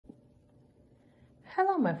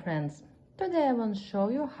Hello my friends, today I want to show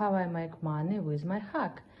you how I make money with my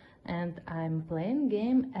hack, and I'm playing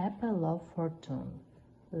game Apple of Fortune.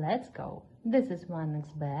 Let's go. This is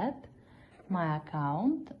 1xBet, my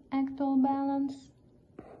account, actual balance,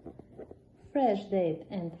 fresh date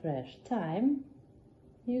and fresh time,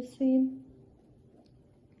 you see.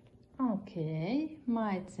 Okay,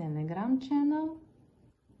 my Telegram channel.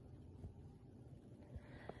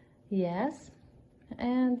 Yes.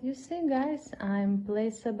 And you see guys, I'm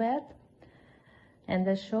place a bet and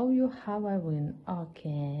I show you how I win.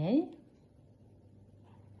 Okay.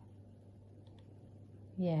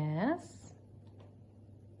 Yes.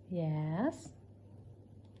 Yes.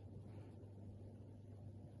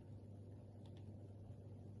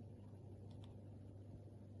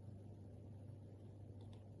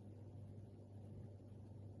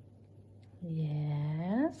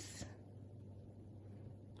 Yes.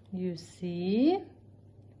 You see?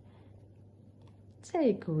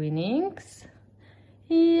 Take winnings.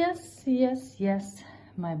 Yes, yes, yes.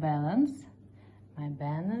 My balance.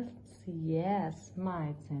 Yes.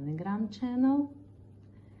 My Telegram channel.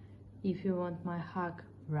 If you want my hack,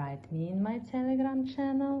 write me in my Telegram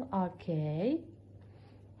channel. Okay.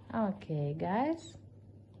 Okay, guys.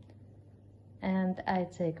 And I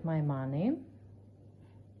take my money.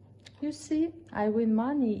 You see, I win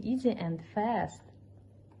money easy and fast.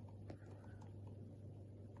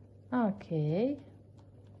 Okay.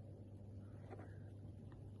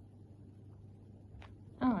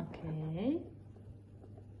 Okay.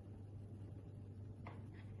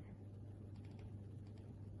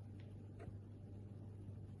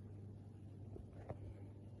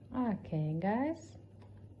 Okay, guys.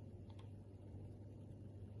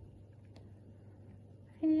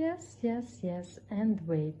 Yes, yes, yes. And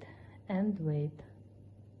wait. And wait.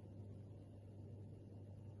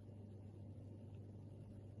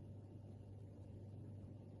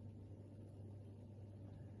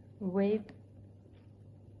 Wait.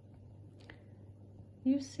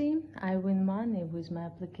 You see, I win money with my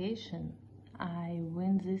application. I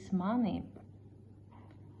win this money.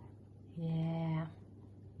 Yeah,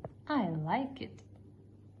 I like it.